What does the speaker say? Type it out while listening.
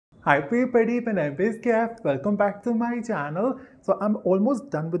Hi everybody, my name is Kaif. Welcome back to my channel. So I'm almost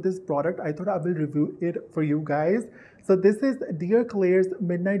done with this product. I thought I will review it for you guys. So this is Klairs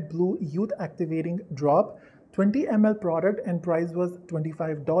Midnight Blue Youth Activating Drop, 20 ml product, and price was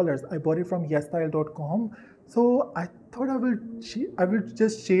 $25. I bought it from yesstyle.com. So I thought I will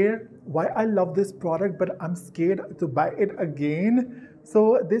just share why I love this product, but I'm scared to buy it again.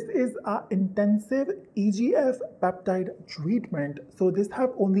 So this is an intensive EGF peptide treatment. So this have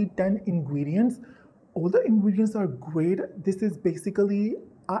only 10 ingredients. All the ingredients are great. This is basically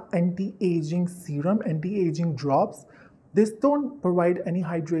an anti-aging serum, anti-aging drops. This don't provide any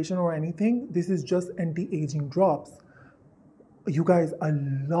hydration or anything. This is just anti-aging drops. You guys, I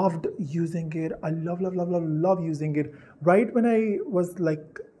loved using it. I love using it. Right when I was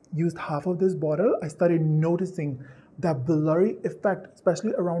like used half of this bottle, I started noticing that blurry effect,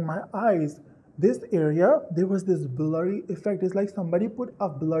 especially around my eyes. This area, there was this blurry effect. It's like somebody put a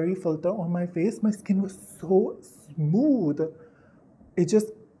blurry filter on my face. My skin was so smooth. It just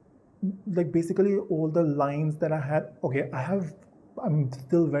like basically all the lines that I had. Okay, I'm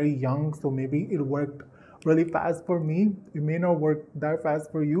still very young, so maybe it worked really fast for me. It may not work that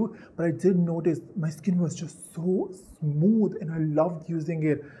fast for you, but I did notice my skin was just so smooth and I loved using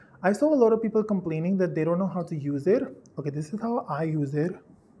it. I saw a lot of people complaining that they don't know how to use it. Okay, this is how I use it.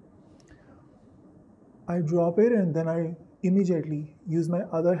 I drop it and then I immediately use my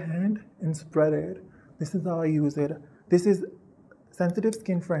other hand and spread it. This is how I use it. This is sensitive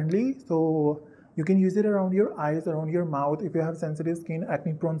skin friendly, so you can use it around your eyes, around your mouth. If you have sensitive skin,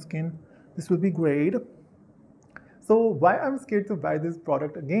 acne prone skin, this will be great. So why I'm scared to buy this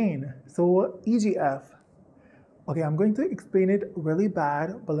product again? So EGF. Okay, I'm going to explain it really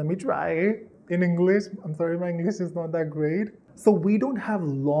bad, but let me try in English. I'm sorry, my English is not that great. So we don't have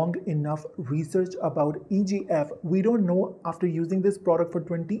long enough research about EGF. We don't know after using this product for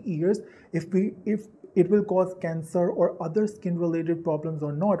 20 years if it will cause cancer or other skin related problems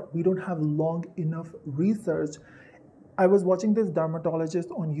or not. We don't have long enough research. I was watching this dermatologist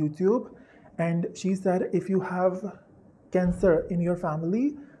on YouTube and she said if you have cancer in your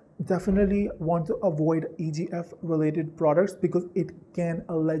family, definitely want to avoid EGF related products because it can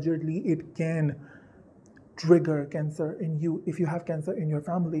trigger cancer in you if you have cancer in your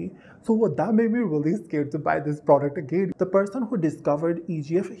family. So what that made me really scared to buy this product again. The person who discovered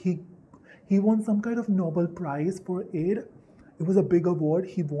EGF, he won some kind of Nobel Prize for it. It was a big award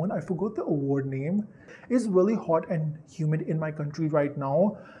he won. I forgot the award name. It's really hot and humid in my country right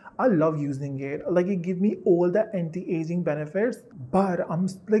now. I love using it. Like it gives me all the anti-aging benefits, but I'm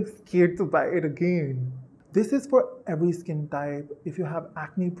like scared to buy it again. This is for every skin type. If you have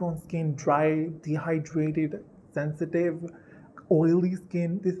acne prone skin, dry, dehydrated, sensitive, oily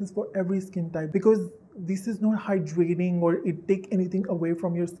skin, this is for every skin type because this is not hydrating or it take anything away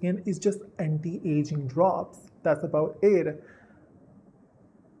from your skin. It's just anti-aging drops. That's about it.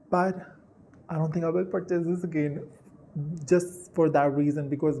 But I don't think I will purchase this again just for that reason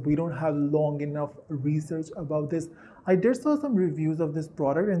because we don't have long enough research about this. I did saw some reviews of this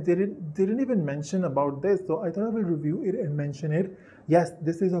product and they didn't even mention about this, so I thought I will review it and mention it. Yes,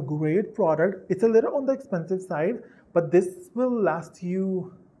 this is a great product. It's a little on the expensive side, but this will last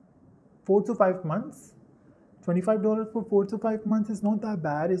you 4 to 5 months. $25 for 4 to 5 months is not that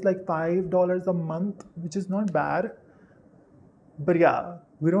bad. It's like $5 a month, which is not bad. But yeah,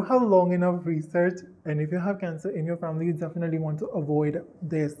 we don't have long enough research, and if you have cancer in your family, you definitely want to avoid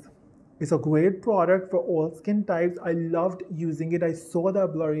this. It's a great product for all skin types. I loved using it. I saw the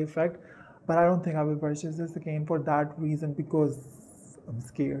blurry effect, but I don't think I will purchase this again for that reason because I'm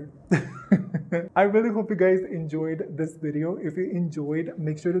scared. I really hope you guys enjoyed this video. If you enjoyed,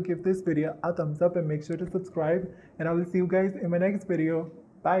 make sure to give this video a thumbs up and make sure to subscribe, and I will see you guys in my next video.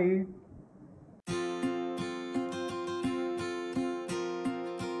 Bye.